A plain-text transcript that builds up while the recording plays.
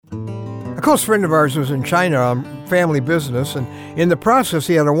A close friend of ours was in China on family business, and in the process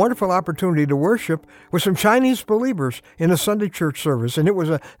he had a wonderful opportunity to worship with some Chinese believers in a Sunday church service, and it was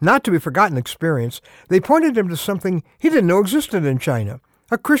a not-to-be-forgotten experience. They pointed him to something he didn't know existed in China,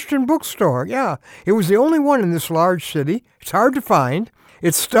 a Christian bookstore. Yeah, it was the only one in this large city. It's hard to find.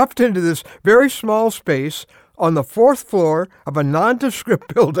 It's stuffed into this very small space on the 4th floor of a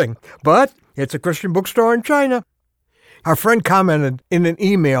nondescript building, but it's a Christian bookstore in China. Our friend commented in an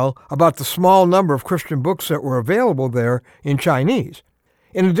email about the small number of Christian books that were available there in Chinese.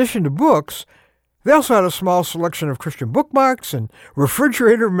 In addition to books, they also had a small selection of Christian bookmarks and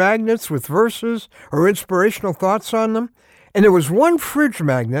refrigerator magnets with verses or inspirational thoughts on them. And there was one fridge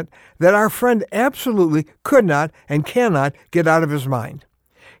magnet that our friend absolutely could not and cannot get out of his mind.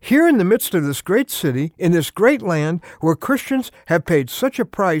 Here in the midst of this great city, in this great land where Christians have paid such a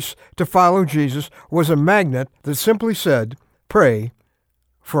price to follow Jesus, was a magnet that simply said, "Pray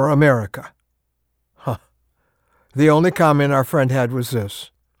for America." The only comment our friend had was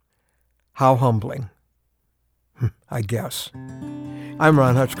this: "How humbling." I guess. I'm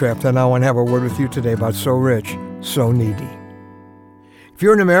Ron Hutchcraft, and I want to have a word with you today about So Rich, So Needy. If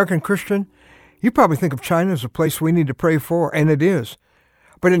you're an American Christian, you probably think of China as a place we need to pray for, and it is.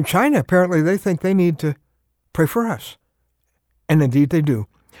 But in China, apparently, they think they need to pray for us. And indeed they do.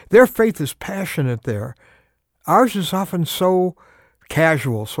 Their faith is passionate there. Ours is often so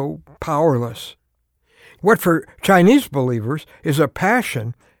casual, so powerless. What for Chinese believers is a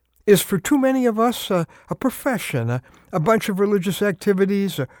passion is for too many of us a profession, a bunch of religious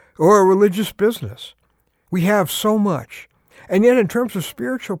activities, or a religious business. We have so much. And yet in terms of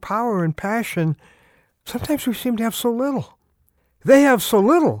spiritual power and passion, sometimes we seem to have so little. They have so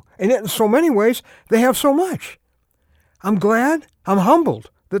little, and yet in so many ways, they have so much. I'm glad, I'm humbled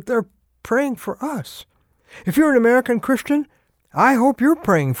that they're praying for us. If you're an American Christian, I hope you're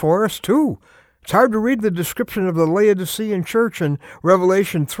praying for us too. It's hard to read the description of the Laodicean church in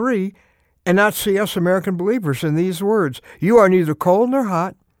Revelation 3 and not see us American believers in these words: "You are neither cold nor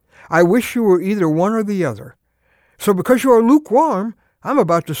hot. I wish you were either one or the other. So because you are lukewarm, I'm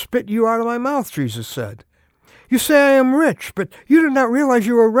about to spit you out of my mouth," Jesus said. "You say I am rich, but you do not realize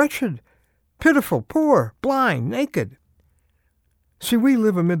you are wretched, pitiful, poor, blind, naked." See, we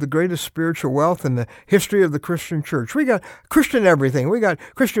live amid the greatest spiritual wealth in the history of the Christian church. We got Christian everything. We got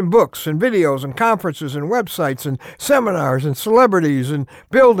Christian books and videos and conferences and websites and seminars and celebrities and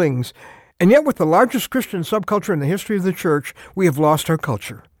buildings. And yet with the largest Christian subculture in the history of the church, we have lost our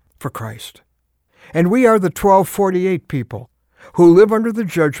culture for Christ. And we are the 1248 people who live under the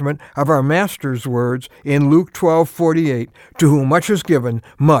judgment of our Master's words in Luke 12:48, "To whom much is given,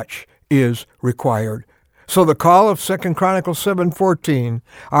 much is required." So the call of 2 Chronicles 7:14,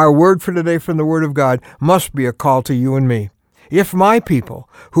 our word for today from the Word of God, must be a call to you and me. If my people,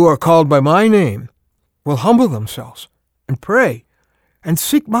 who are called by my name, will humble themselves and pray and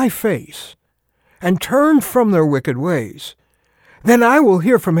seek my face and turn from their wicked ways, then I will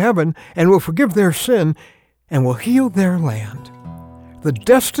hear from heaven and will forgive their sin and will heal their land. The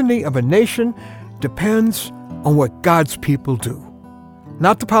destiny of a nation depends on what God's people do.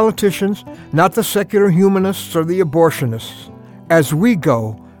 Not the politicians, not the secular humanists or the abortionists. As we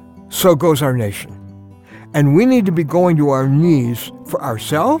go, so goes our nation. And we need to be going to our knees for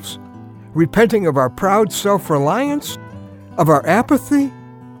ourselves, repenting of our proud self-reliance, of our apathy,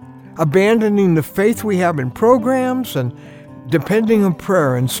 abandoning the faith we have in programs, and depending on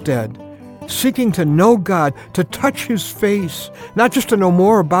prayer instead. Seeking to know God, to touch His face, not just to know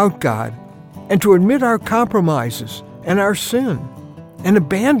more about God, and to admit our compromises and our sin, and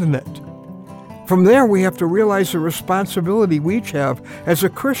abandon it. From there, we have to realize the responsibility we each have as a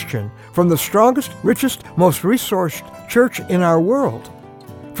Christian from the strongest, richest, most resourced church in our world.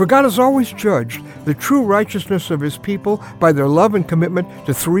 For God has always judged the true righteousness of His people by their love and commitment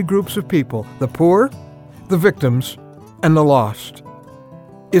to three groups of people: the poor, the victims, and the lost.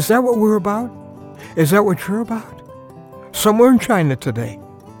 Is that what we're about? Is that what you're about? Somewhere in China today,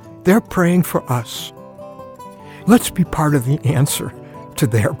 they're praying for us. Let's be part of the answer to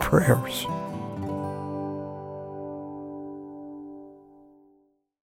their prayers.